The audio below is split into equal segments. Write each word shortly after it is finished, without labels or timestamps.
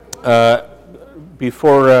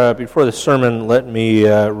Before the sermon, let me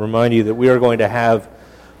remind you that we are going to have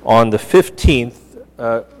on the 15th,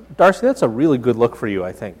 Darcy, that's a really good look for you,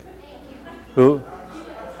 I think. Who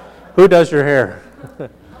does your hair?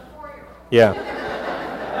 Yeah.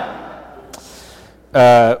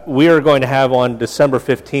 We are going to have on December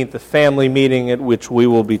 15th a family meeting at which we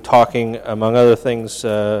will be talking, among other things,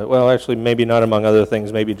 actually maybe not among other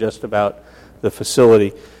things, maybe just about the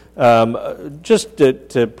facility. Just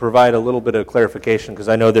to provide a little bit of clarification, because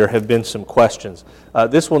I know there have been some questions.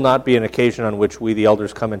 This will not be an occasion on which we, the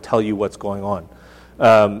elders, come and tell you what's going on.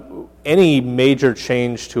 Any major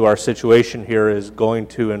change to our situation here is going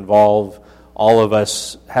to involve all of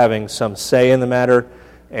us having some say in the matter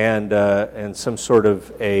and some sort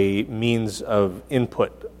of a means of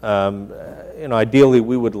input. Ideally,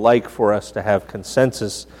 we would like for us to have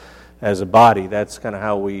consensus as a body. That's kind of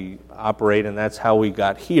how we operate, and that's how we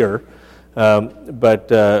got here. But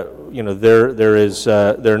there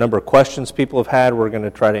are a number of questions people have had. We're going to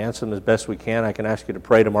try to answer them as best we can. I can ask you to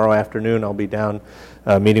pray tomorrow afternoon. I'll be down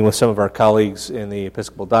meeting with some of our colleagues in the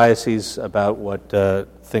Episcopal Diocese about what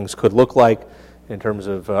things could look like in terms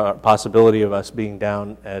of possibility of us being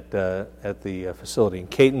down at the facility in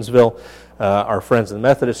Catonsville. Our friends in the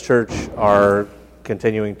Methodist Church are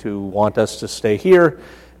continuing to want us to stay here.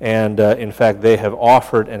 And in fact, they have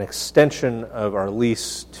offered an extension of our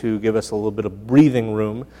lease to give us a little bit of breathing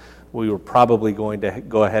room. We were probably going to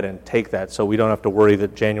go ahead and take that, so we don't have to worry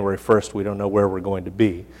that January 1st we don't know where we're going to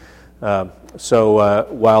be. So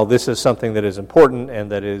while this is something that is important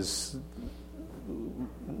and that is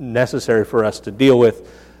necessary for us to deal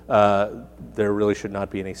with, there really should not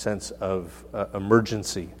be any sense of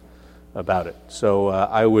emergency about it. So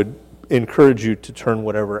I would encourage you to turn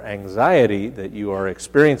whatever anxiety that you are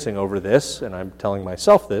experiencing over this, and I'm telling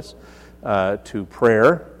myself this, to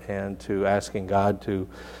prayer and to asking God to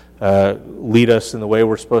lead us in the way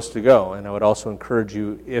we're supposed to go. And I would also encourage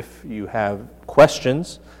you, if you have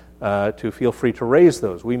questions, to feel free to raise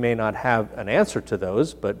those. We may not have an answer to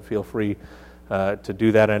those, but feel free to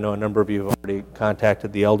do that. I know a number of you have already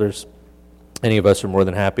contacted the elders. Any of us are more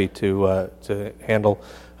than happy to handle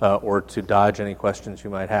or to dodge any questions you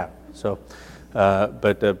might have. So,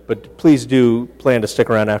 but please do plan to stick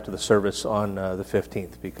around after the service on the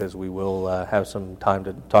 15th, because we will have some time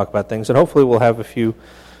to talk about things, and hopefully we'll have a few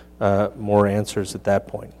more answers at that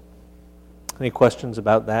point. Any questions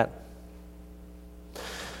about that?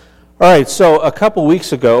 All right, so a couple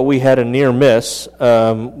weeks ago we had a near miss.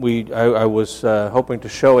 I was hoping to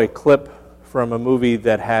show a clip from a movie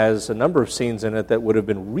that has a number of scenes in it that would have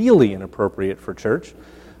been really inappropriate for church.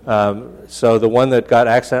 So the one that got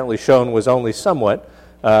accidentally shown was only somewhat,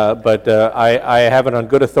 but I have it on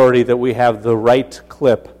good authority that we have the right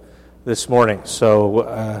clip this morning.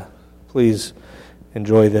 So please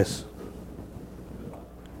enjoy this.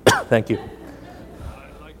 Thank you.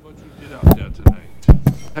 I like what you did out there tonight.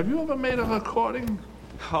 Have you ever made a recording?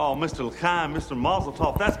 Oh, Mr. L'Chaim, Mr. Mazel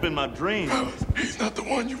Tov, that's been my dream. No, he's not the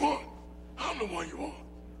one you want. I'm the one you want.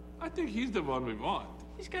 I think he's the one we want.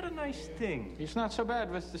 He's got a nice thing. He's not so bad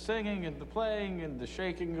with the singing and the playing and the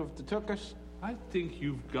shaking of the tuchus. I think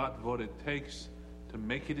you've got what it takes to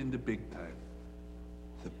make it in the big time.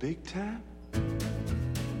 The big time?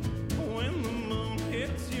 When the moon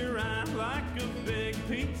hits your eye like a big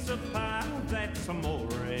pizza pie, that's amore.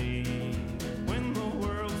 When the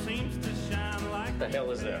world seems to shine like the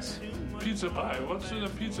hell is this? Pizza pie? What's in a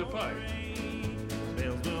pizza pie?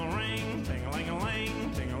 Bells will ring,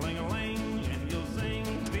 ting-a-ling-a-ling, ting-a-ling-a-ling, and you'll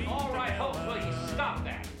sing. All right, hold, please. Stop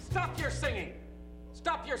that. Stop your singing.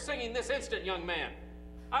 Stop your singing this instant, young man.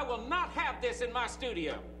 I will not have this in my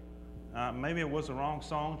studio. Maybe it was the wrong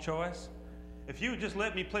song choice. If you would just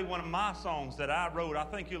let me play one of my songs that I wrote, I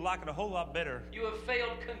think you'll like it a whole lot better. You have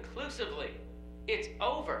failed conclusively. It's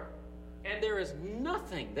over. And there is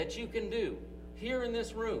nothing that you can do here in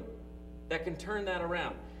this room that can turn that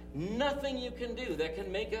around. Nothing you can do that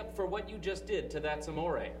can make up for what you just did to that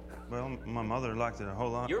Zamore. Well, my mother liked it a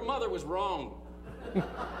whole lot. Your mother was wrong.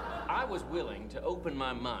 I was willing to open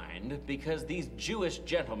my mind because these Jewish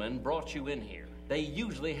gentlemen brought you in here. They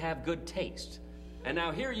usually have good taste. And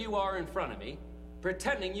now here you are in front of me,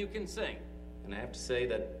 pretending you can sing. And I have to say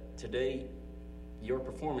that today, your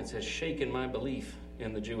performance has shaken my belief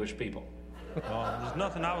in the Jewish people. There's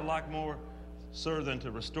nothing I would like more, sir, than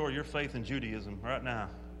to restore your faith in Judaism right now.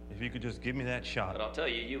 If you could just give me that shot. But I'll tell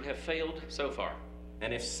you, you have failed so far.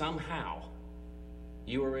 And if somehow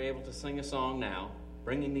you were able to sing a song now,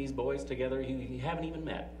 bringing these boys together you haven't even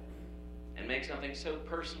met, and make something so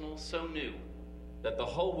personal, so new, that the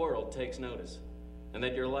whole world takes notice, and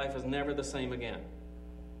that your life is never the same again,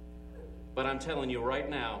 But I'm telling you right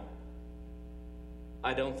now,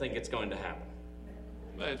 I don't think it's going to happen.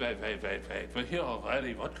 Wait. We're here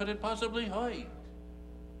already. What could it possibly hide?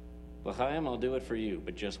 L'chaim, I'll do it for you,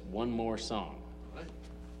 but just one more song. What?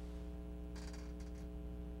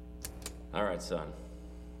 All right, son.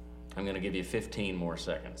 I'm going to give you 15 more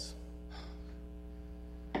seconds.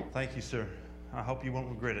 Thank you, sir. I hope you won't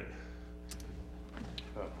regret it.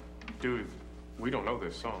 Dude, we don't know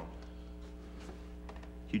this song.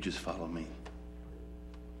 You just follow me.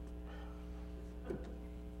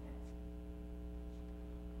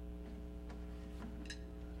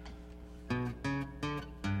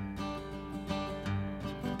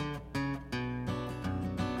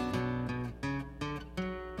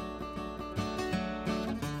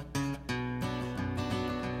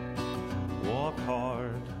 Walk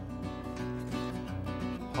hard,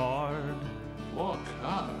 hard Walk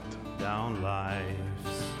hard. down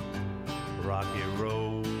life's rocky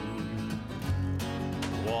road.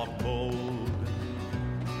 Walk bold,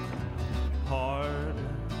 hard,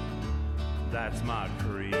 that's my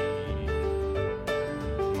creed,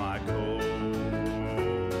 my code.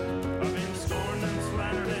 I've been scorned and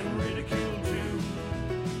slandered and ridiculed too.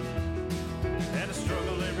 Had to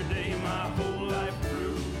struggle every day my whole life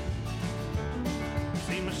through.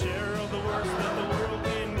 Seen my share of the worst that the world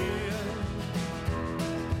can give,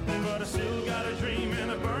 but I still got a dream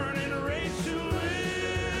and a burning rage to live.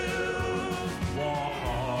 Walk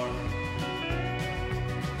hard,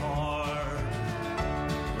 hard,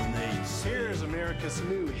 when they Here's America's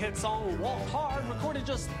new hit song, Walk Hard, recorded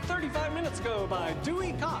just 35 minutes ago by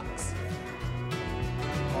Dewey Cox.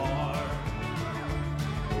 hard.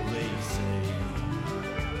 Oh, they say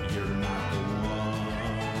you're not the one.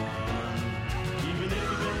 Even if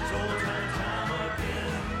you've been told time and time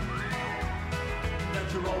again that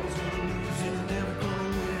you're always gonna lose and you're never gonna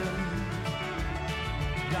win.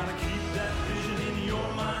 Gotta keep that vision in your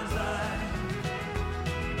mind's eye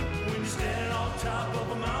when you're standing on top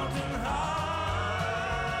of a mountain high.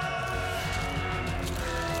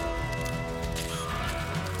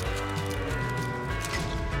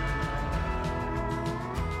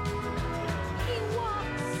 He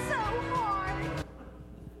walks so hard.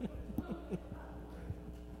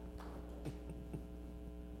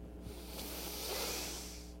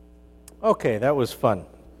 Okay, that was fun.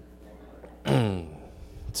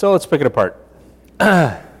 So let's pick it apart.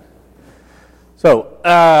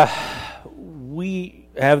 We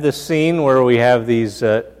have this scene where we have these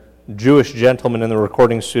Jewish gentlemen in the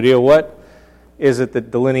recording studio. What is it that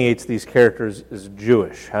delineates these characters as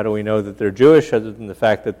Jewish? How do we know that they're Jewish other than the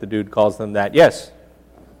fact that the dude calls them that? Yes?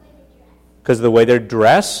 Because of the way they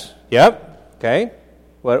dress? Yep. Okay.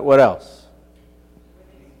 What else?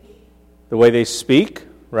 The way they speak,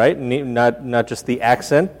 right? Not just the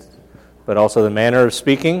accent, but also the manner of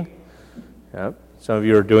speaking. Yep. Some of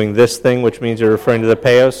you are doing this thing, which means you're referring to the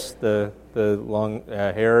payos, the long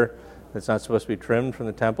hair that's not supposed to be trimmed from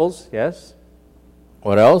the temples. Yes?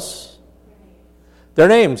 What else? Their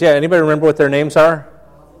names. Yeah, anybody remember what their names are?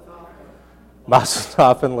 Mazel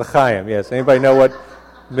Tov and L'chaim. Yes. Anybody know what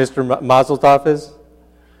Mr. Mazel Tov is?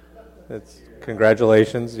 It's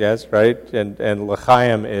congratulations. Yes, right. And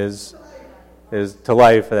L'chaim is to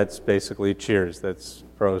life. That's basically cheers. That's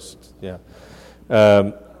prost. Yeah.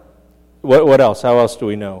 What else? How else do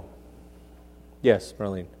we know? Yes,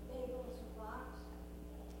 Marlene.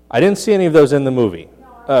 I didn't see any of those in the movie.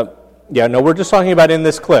 No, we're just talking about in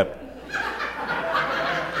this clip.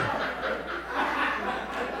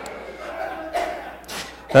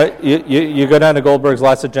 You go down to Goldberg's,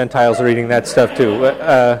 lots of Gentiles are eating that stuff too.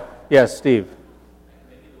 Yes, Steve.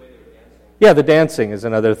 Yeah, the dancing is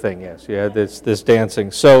another thing, yes. Yeah, this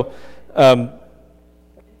dancing. So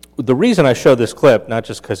the reason I show this clip, not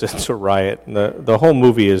just because it's a riot, and the whole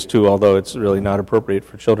movie is too, although it's really not appropriate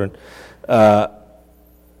for children.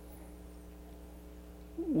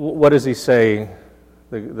 What does he say?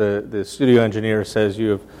 The studio engineer says,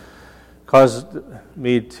 "You have caused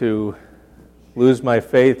me to lose my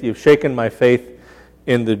faith. You've shaken my faith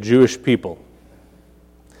in the Jewish people."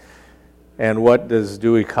 And what does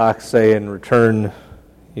Dewey Cox say in return?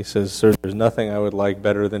 He says, "Sir, there's nothing I would like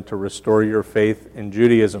better than to restore your faith in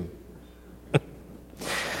Judaism."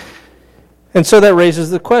 And so that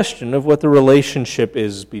raises the question of what the relationship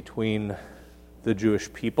is between the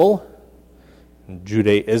Jewish people and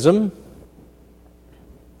Judaism,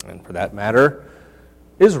 and for that matter,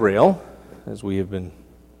 Israel, as we have been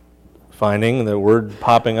finding the word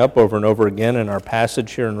popping up over and over again in our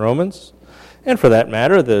passage here in Romans, and for that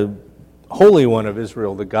matter, the Holy One of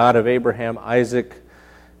Israel, the God of Abraham, Isaac,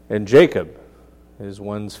 and Jacob. Is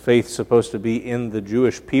one's faith supposed to be in the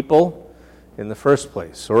Jewish people in the first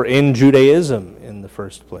place, or in Judaism in the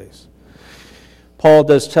first place. Paul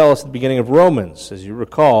does tell us at the beginning of Romans, as you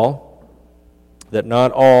recall, that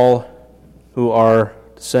not all who are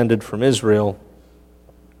descended from Israel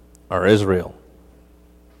are Israel.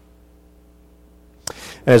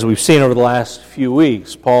 As we've seen over the last few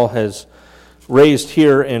weeks, Paul has raised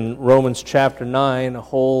here in Romans chapter 9 a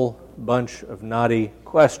whole bunch of knotty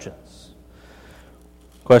questions.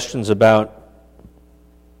 Questions about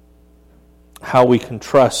how we can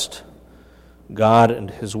trust God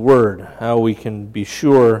and His Word, how we can be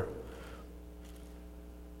sure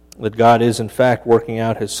that God is in fact working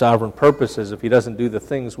out His sovereign purposes if He doesn't do the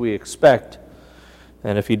things we expect,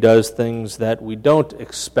 and if He does things that we don't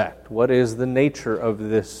expect. What is the nature of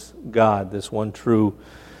this God, this one true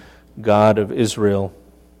God of Israel?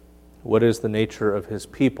 What is the nature of His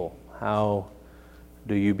people? How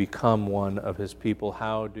do you become one of His people?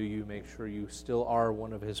 How do you make sure you still are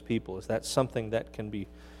one of His people? Is that something that can be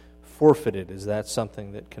forfeited? Is that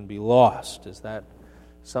something that can be lost? Is that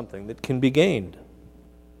something that can be gained?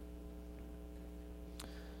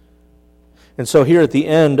 And so here at the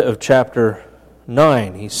end of chapter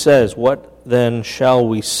 9, he says, "What then shall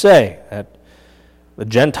we say? That the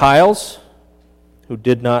Gentiles who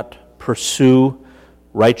did not pursue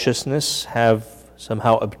righteousness have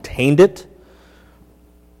somehow obtained it?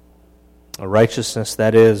 A righteousness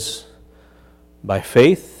that is by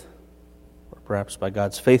faith, or perhaps by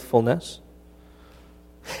God's faithfulness.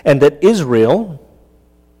 And that Israel,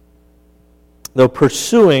 though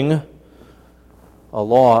pursuing a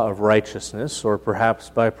law of righteousness, or perhaps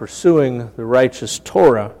by pursuing the righteous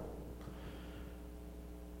Torah,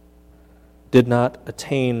 did not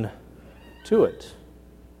attain to it."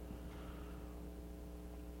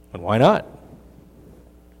 And why not?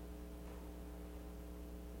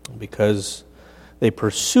 Because they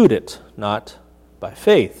pursued it not by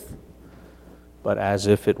faith, but as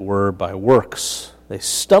if it were by works. They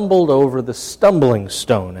stumbled over the stumbling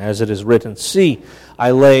stone, as it is written, "See,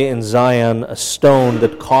 I lay in Zion a stone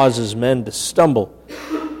that causes men to stumble,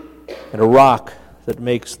 and a rock that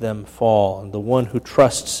makes them fall, and the one who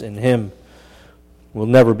trusts in Him will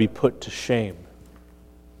never be put to shame."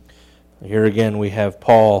 Here again we have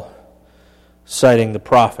Paul citing the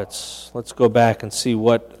prophets. Let's go back and see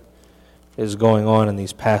what is going on in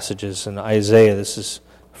these passages in Isaiah.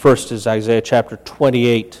 First is Isaiah chapter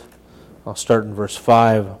 28. I'll start in verse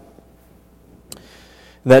 5.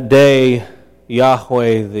 "That day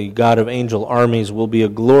Yahweh, the God of angel armies, will be a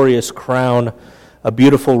glorious crown, a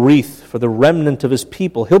beautiful wreath for the remnant of His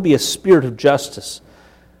people. He'll be a spirit of justice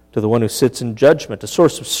to the one who sits in judgment, a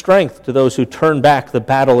source of strength to those who turn back the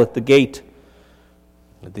battle at the gate.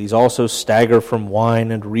 These also stagger from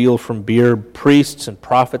wine and reel from beer. Priests and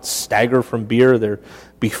prophets stagger from beer. They're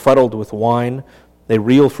befuddled with wine. They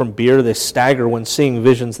reel from beer. They stagger when seeing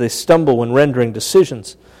visions. They stumble when rendering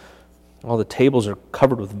decisions. All the tables are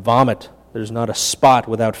covered with vomit. There's not a spot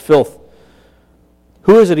without filth.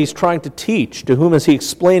 Who is it He's trying to teach? To whom is He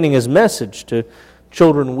explaining His message? To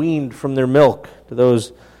children weaned from their milk, to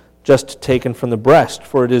those just taken from the breast.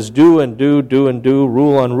 For it is do and do, do and do,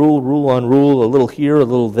 rule on rule, rule on rule, a little here, a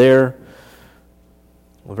little there.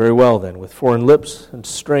 Well, very well then, with foreign lips and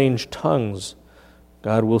strange tongues,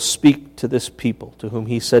 God will speak to this people, to whom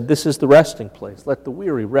He said, 'This is the resting place, let the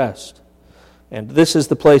weary rest. And this is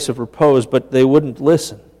the place of repose,' but they wouldn't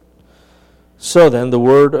listen. So then the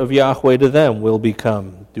word of Yahweh to them will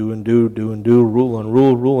become do and do, rule on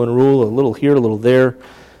rule, rule on rule, a little here, a little there,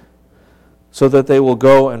 so that they will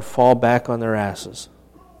go and fall back on their asses,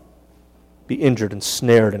 be injured and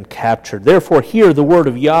snared and captured. Therefore hear the word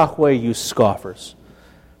of Yahweh, you scoffers,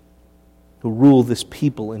 who rule this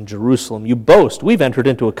people in Jerusalem. You boast, we've entered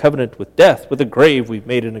into a covenant with death, with the grave we've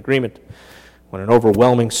made an agreement. When an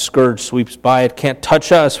overwhelming scourge sweeps by, it can't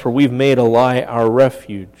touch us, for we've made a lie our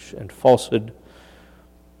refuge and falsehood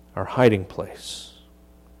our hiding place."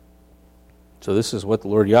 So this is what the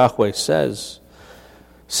Lord Yahweh says.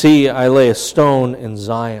 "See, I lay a stone in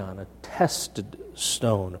Zion, a tested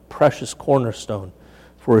stone, a precious cornerstone,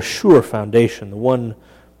 for a sure foundation. The one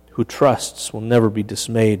who trusts will never be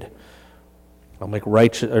dismayed. I'll make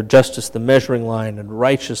justice the measuring line, and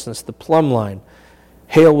righteousness the plumb line.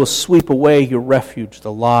 Hail will sweep away your refuge,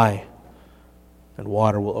 the lie, and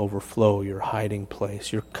water will overflow your hiding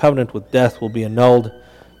place. Your covenant with death will be annulled.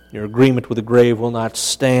 Your agreement with the grave will not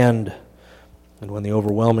stand. And when the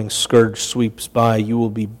overwhelming scourge sweeps by, you will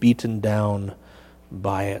be beaten down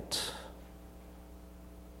by it."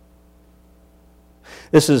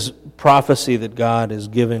 This is prophecy that God is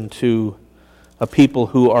given to a people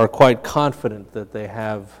who are quite confident that they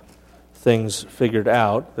have things figured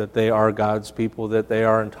out, that they are God's people, that they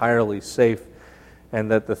are entirely safe and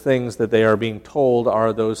that the things that they are being told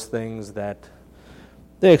are those things that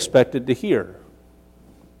they expected to hear.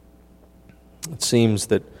 It seems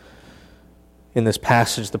that in this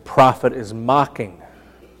passage the prophet is mocking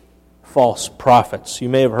false prophets. You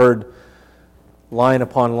may have heard line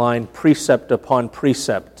upon line, precept upon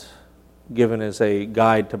precept, given as a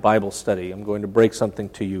guide to Bible study. I'm going to break something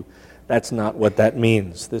to you. That's not what that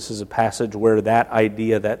means. This is a passage where that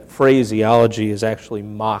idea, that phraseology is actually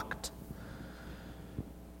mocked.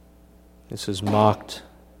 This is mocked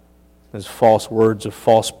as false words of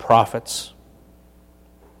false prophets.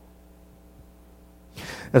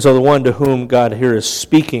 And so the one to whom God here is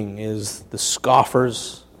speaking is the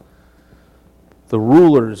scoffers, the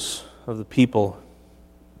rulers of the people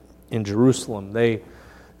in Jerusalem. They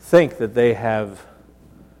think that they have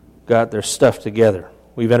got their stuff together.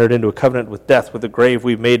 We've entered into a covenant with death, with the grave.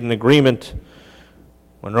 We've made an agreement.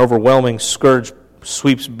 When an overwhelming scourge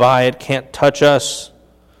sweeps by, it can't touch us.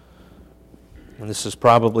 And this is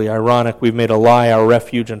probably ironic. We've made a lie our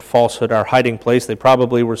refuge and falsehood our hiding place. They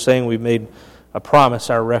probably were saying we've made a promise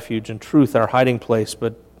our refuge and truth our hiding place.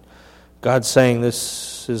 But God's saying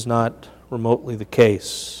this is not remotely the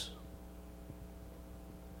case.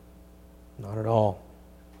 Not at all.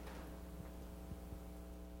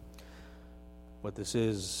 What this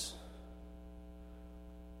is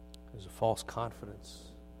a false confidence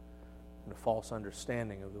and a false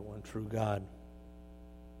understanding of the one true God.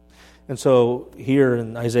 And so here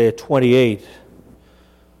in Isaiah 28,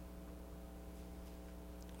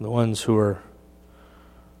 the ones who are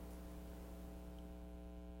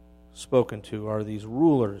spoken to are these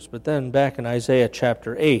rulers. But then back in Isaiah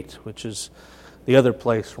chapter 8, which is the other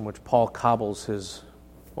place from which Paul cobbles his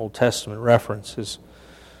Old Testament reference, his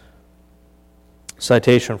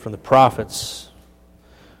citation from the prophets.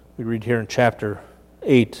 We read here in chapter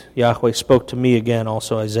 8, Yahweh spoke to me again,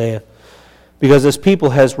 also Isaiah, because this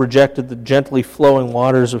people has rejected the gently flowing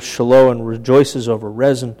waters of Shiloh and rejoices over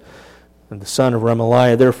Rezin and the son of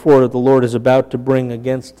Remaliah. Therefore the Lord is about to bring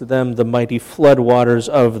against them the mighty flood waters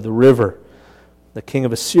of the river, the king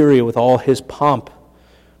of Assyria with all his pomp.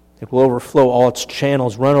 It will overflow all its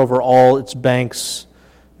channels, run over all its banks,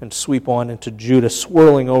 and sweep on into Judah,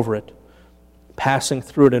 swirling over it, passing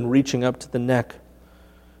through it and reaching up to the neck.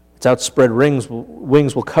 Its outspread wings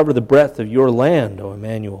will cover the breadth of your land, O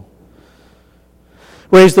Emmanuel.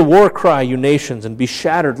 Raise the war cry, you nations, and be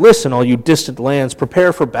shattered. Listen, all you distant lands,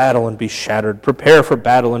 prepare for battle and be shattered. Prepare for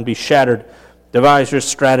battle and be shattered. Devise your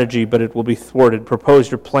strategy, but it will be thwarted.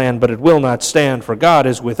 Propose your plan, but it will not stand, for God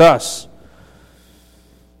is with us.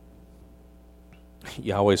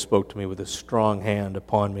 Yahweh spoke to me with a strong hand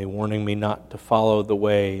upon me, warning me not to follow the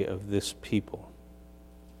way of this people.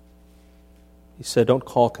 He said, don't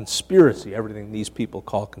call conspiracy everything these people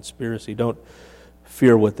call conspiracy. Don't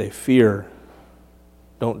fear what they fear.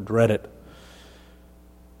 Don't dread it.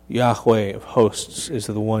 Yahweh of hosts is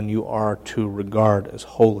the one you are to regard as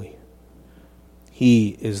holy.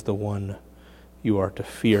 He is the one you are to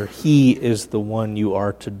fear. He is the one you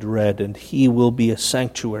are to dread, and He will be a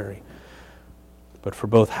sanctuary. But for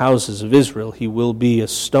both houses of Israel, He will be a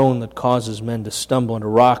stone that causes men to stumble and a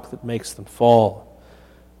rock that makes them fall.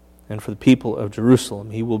 And for the people of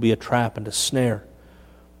Jerusalem, He will be a trap and a snare.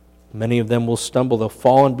 Many of them will stumble, they'll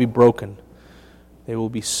fall and be broken. They will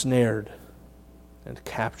be snared and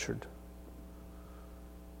captured.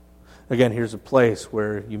 Again, here's a place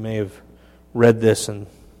where you may have read this and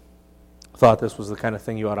thought this was the kind of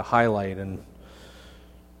thing you ought to highlight and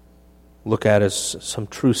look at as some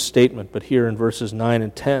true statement. But here in verses 9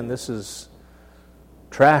 and 10, this is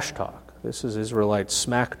trash talk. This is Israelite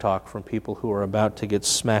smack talk from people who are about to get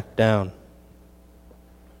smacked down.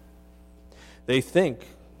 They think,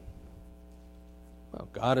 well,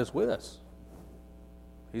 God is with us.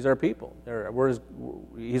 He's our people.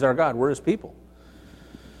 He's our God. We're His people.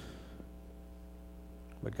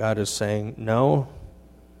 But God is saying, no,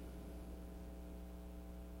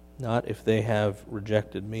 not if they have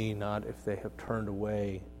rejected me, not if they have turned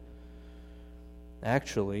away.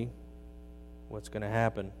 Actually, what's going to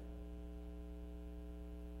happen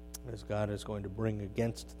is God is going to bring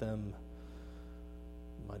against them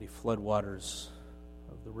mighty floodwaters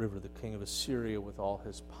of the river, the king of Assyria with all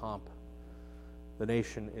his pomp. The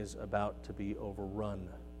nation is about to be overrun,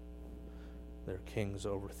 their kings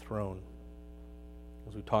overthrown.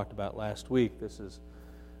 As we talked about last week, this is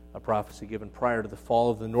a prophecy given prior to the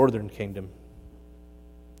fall of the northern kingdom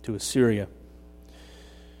to Assyria.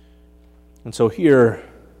 And so here,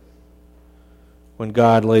 when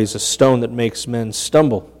God lays a stone that makes men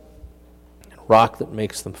stumble, and a rock that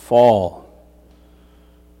makes them fall,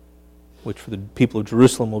 which for the people of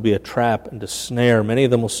Jerusalem will be a trap and a snare. Many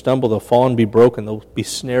of them will stumble, they'll fall and be broken, they'll be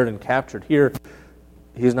snared and captured. Here,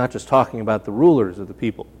 he's not just talking about the rulers of the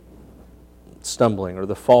people stumbling, or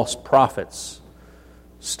the false prophets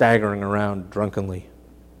staggering around drunkenly,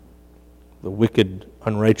 the wicked,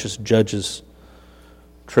 unrighteous judges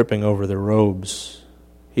tripping over their robes.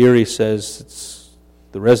 Here he says it's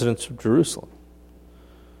the residents of Jerusalem.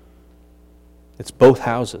 It's both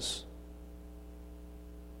houses.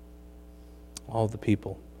 All the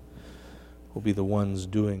people will be the ones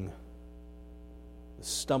doing the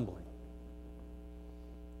stumbling.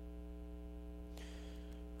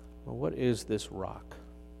 Well, what is this rock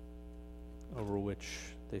over which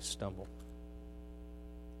they stumble?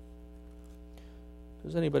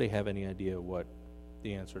 Does anybody have any idea what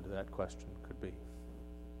the answer to that question could be?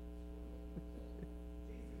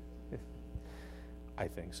 I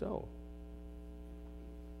think so.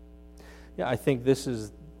 Yeah, I think this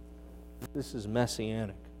is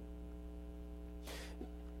messianic.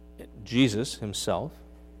 Jesus himself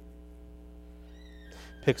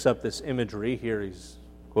picks up this imagery. Here he's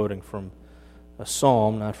quoting from a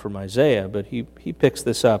psalm, not from Isaiah, but he picks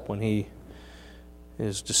this up when he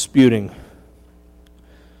is disputing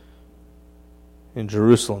in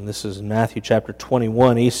Jerusalem. This is in Matthew chapter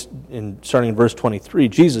 21, starting in verse 23.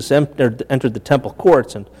 Jesus entered the temple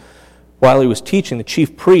courts, and while he was teaching, the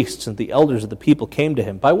chief priests and the elders of the people came to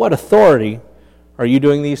him. "By what authority are you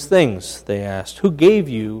doing these things?" they asked. "Who gave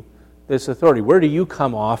you this authority? Where do you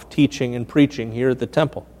come off teaching and preaching here at the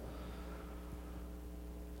temple?"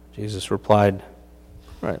 Jesus replied,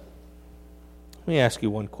 "All right, let me ask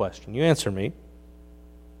you one question. You answer me.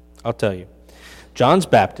 I'll tell you. John's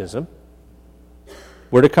baptism,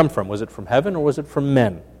 where did it come from? Was it from heaven or was it from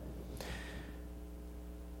men?"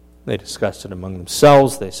 They discussed it among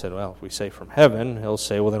themselves. They said, "Well, if we say from heaven," he'll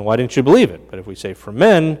say, "Well, then why didn't you believe it?" But if we say from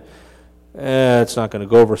men, it's not going to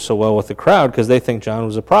go over so well with the crowd because they think John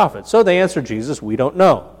was a prophet. So they answered Jesus, "We don't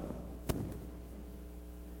know."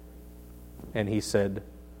 And he said,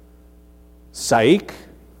 "Psych,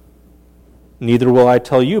 neither will I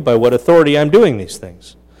tell you by what authority I'm doing these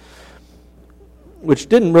things." Which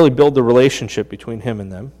didn't really build the relationship between him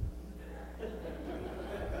and them.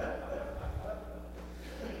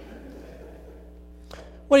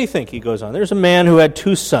 What do you think? He goes on. "There's a man who had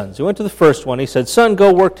 2 sons. He went to the first one. He said, 'Son,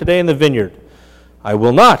 go work today in the vineyard.' 'I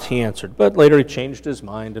will not,' he answered. But later he changed his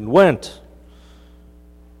mind and went.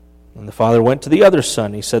 And the father went to the other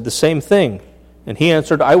son. He said the same thing. And he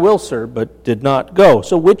answered, 'I will, sir,' but did not go.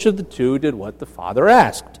 So which of the 2 did what the father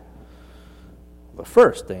asked?" "The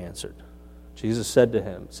first," they answered. Jesus said to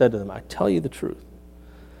them, "I tell you the truth.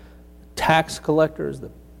 Tax collectors,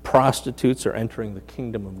 the prostitutes are entering the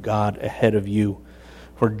kingdom of God ahead of you.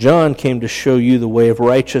 For John came to show you the way of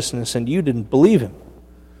righteousness, and you didn't believe him.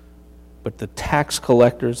 But the tax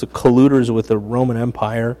collectors, the colluders with the Roman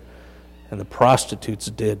Empire, and the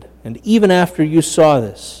prostitutes did. And even after you saw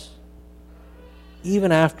this, you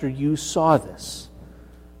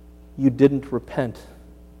didn't repent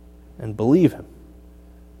and believe him."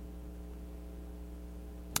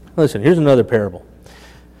 Listen, here's another parable.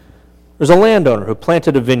 There's a landowner who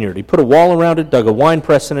planted a vineyard. He put a wall around it, dug a wine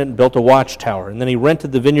press in it, and built a watchtower. And then he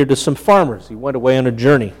rented the vineyard to some farmers. He went away on a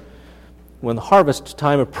journey. When the harvest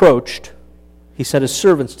time approached, he sent his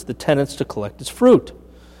servants to the tenants to collect his fruit.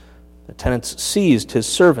 The tenants seized his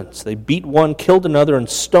servants. They beat one, killed another, and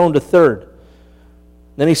stoned a third.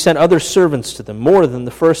 Then he sent other servants to them, more than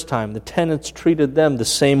the first time. The tenants treated them the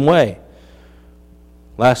same way.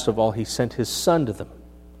 Last of all, he sent his son to them.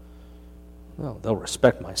 "Well, they'll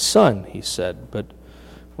respect my son," he said. But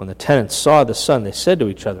when the tenants saw the son, they said to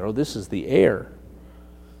each other, "Oh, this is the heir.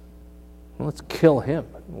 Well, let's kill him,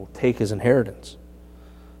 and we'll take his inheritance."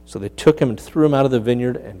 So they took him and threw him out of the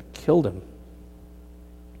vineyard and killed him.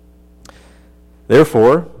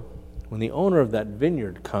 Therefore, when the owner of that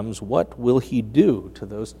vineyard comes, what will he do to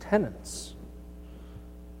those tenants?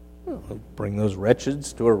 "Well, he'll bring those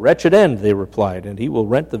wretches to a wretched end," they replied, "and he will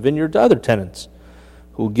rent the vineyard to other tenants,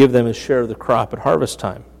 who will give them his share of the crop at harvest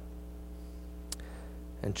time."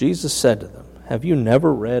 And Jesus said to them, "Have you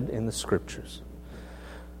never read in the Scriptures,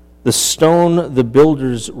 the stone the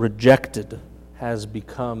builders rejected has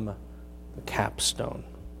become the capstone?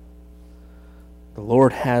 The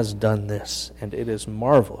Lord has done this, and it is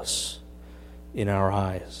marvelous in our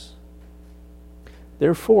eyes."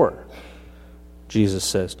 Therefore, Jesus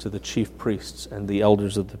says to the chief priests and the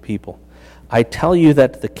elders of the people, "I tell you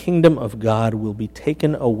that the kingdom of God will be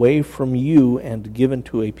taken away from you and given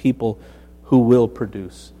to a people who will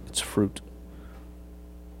produce its fruit.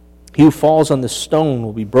 He who falls on the stone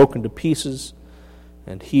will be broken to pieces,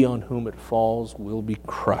 and he on whom it falls will be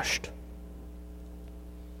crushed."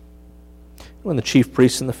 When the chief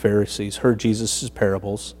priests and the Pharisees heard Jesus'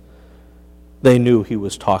 parables, they knew he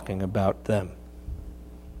was talking about them.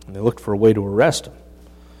 And they looked for a way to arrest him.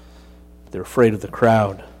 They're afraid of the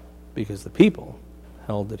crowd because the people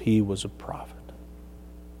held that he was a prophet.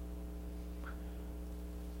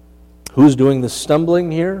 Who's doing the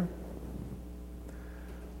stumbling here?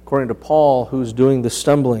 According to Paul, who's doing the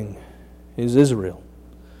stumbling is Israel.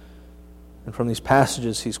 And from these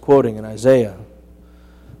passages he's quoting in Isaiah,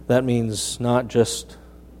 that means not just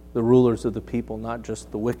the rulers of the people, not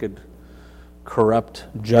just the wicked, corrupt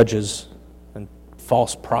judges and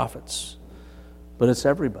false prophets, but it's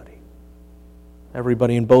everybody.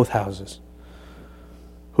 Everybody in both houses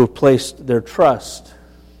who have placed their trust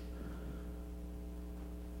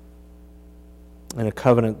in a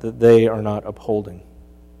covenant that they are not upholding.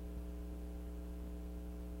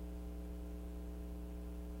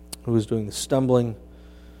 Who is doing the stumbling?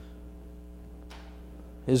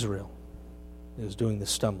 Israel is doing the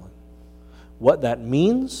stumbling. What that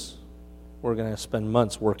means, we're going to spend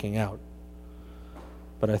months working out.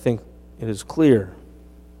 But I think it is clear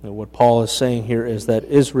that what Paul is saying here is that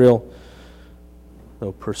Israel,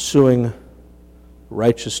 though pursuing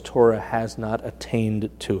righteous Torah, has not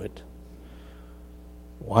attained to it.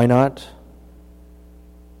 Why not?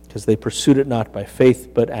 Because they pursued it not by faith,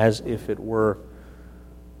 but as if it were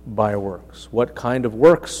by works. What kind of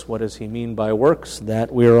works? What does he mean by works?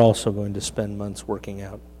 That we are also going to spend months working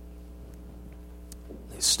out.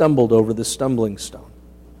 They stumbled over the stumbling stone.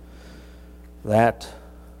 That,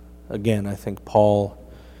 again, I think Paul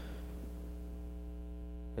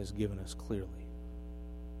has given us clearly.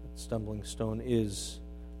 The stumbling stone is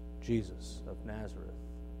Jesus of Nazareth,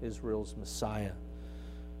 Israel's Messiah,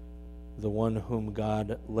 the one whom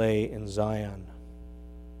God lay in Zion.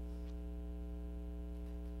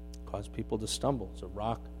 Cause people to stumble. It's a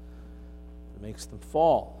rock that makes them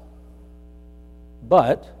fall.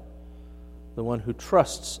 But the one who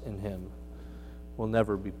trusts in him will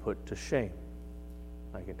never be put to shame.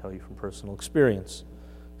 I can tell you from personal experience,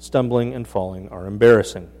 stumbling and falling are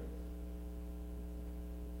embarrassing.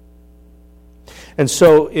 And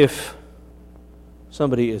so if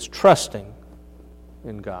somebody is trusting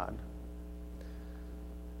in God,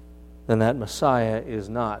 then that Messiah is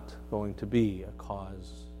not going to be a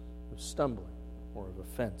cause of stumbling or of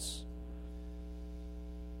offense.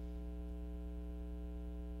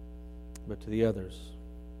 But to the others,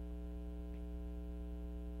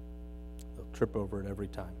 they'll trip over it every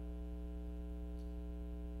time.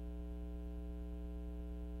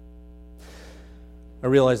 I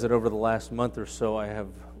realize that over the last month or so I have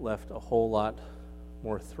left a whole lot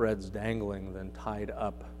more threads dangling than tied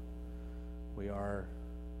up. We are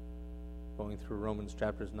going through Romans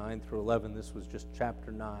chapters 9 through 11. This was just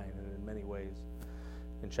chapter 9, and in many ways,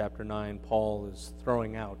 in chapter 9, Paul is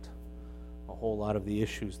throwing out a whole lot of the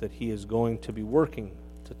issues that he is going to be working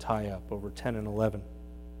to tie up over 10 and 11.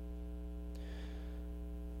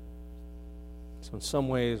 So in some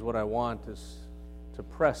ways, what I want is to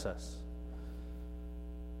press us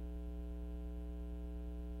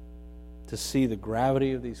to see the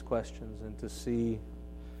gravity of these questions and to see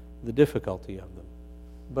the difficulty of them,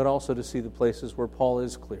 but also to see the places where Paul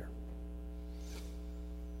is clear.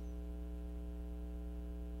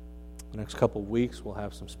 The next couple of weeks, we'll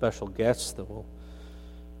have some special guests that will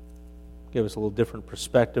give us a little different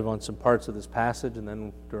perspective on some parts of this passage, and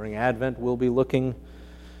then during Advent, we'll be looking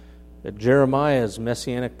at Jeremiah's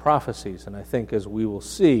messianic prophecies, and I think as we will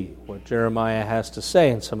see, what Jeremiah has to say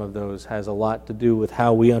in some of those has a lot to do with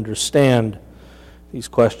how we understand these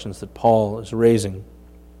questions that Paul is raising.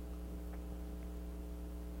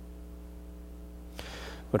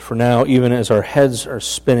 But for now, even as our heads are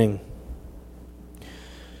spinning,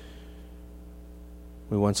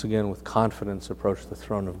 we once again with confidence approach the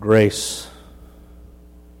throne of grace,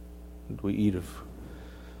 and we eat of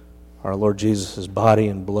our Lord Jesus' body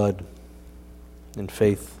and blood in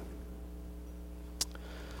faith.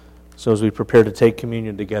 So as we prepare to take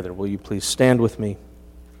communion together, will you please stand with me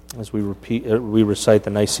as we recite the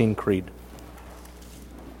Nicene Creed.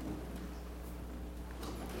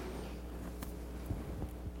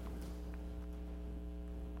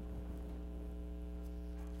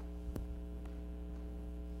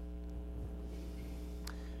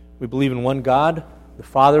 We believe in one God, the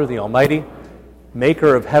Father, the Almighty,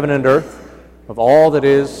 maker of heaven and earth, of all that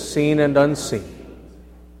is seen and unseen.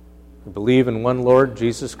 We believe in one Lord,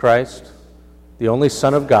 Jesus Christ, the only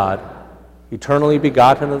Son of God, eternally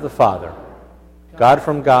begotten of the Father, God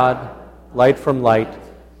from God, light from light,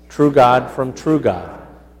 true God from true God,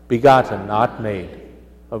 begotten, not made,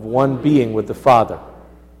 of one being with the Father.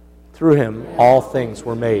 Through him all things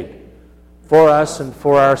were made. For us and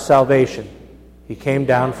for our salvation, he came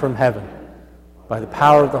down from heaven. By the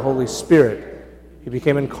power of the Holy Spirit, he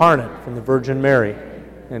became incarnate from the Virgin Mary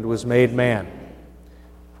and was made man.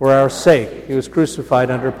 For our sake, he was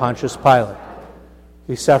crucified under Pontius Pilate.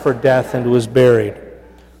 He suffered death and was buried.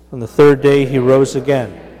 On the third day, he rose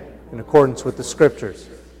again, in accordance with the Scriptures.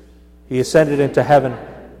 He ascended into heaven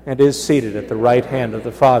and is seated at the right hand of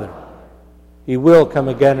the Father. He will come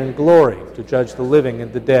again in glory to judge the living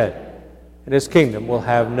and the dead, and his kingdom will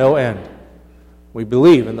have no end. We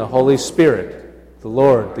believe in the Holy Spirit, the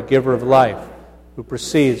Lord, the giver of life, who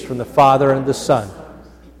proceeds from the Father and the Son.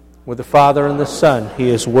 With the Father and the Son, he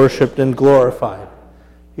is worshipped and glorified.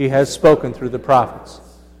 He has spoken through the prophets.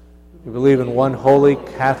 We believe in one holy,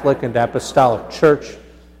 Catholic, and apostolic church.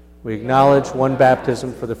 We acknowledge one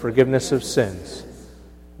baptism for the forgiveness of sins.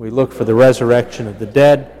 We look for the resurrection of the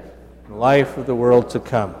dead and life of the world to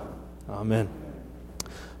come. Amen.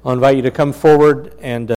 I'll invite you to come forward and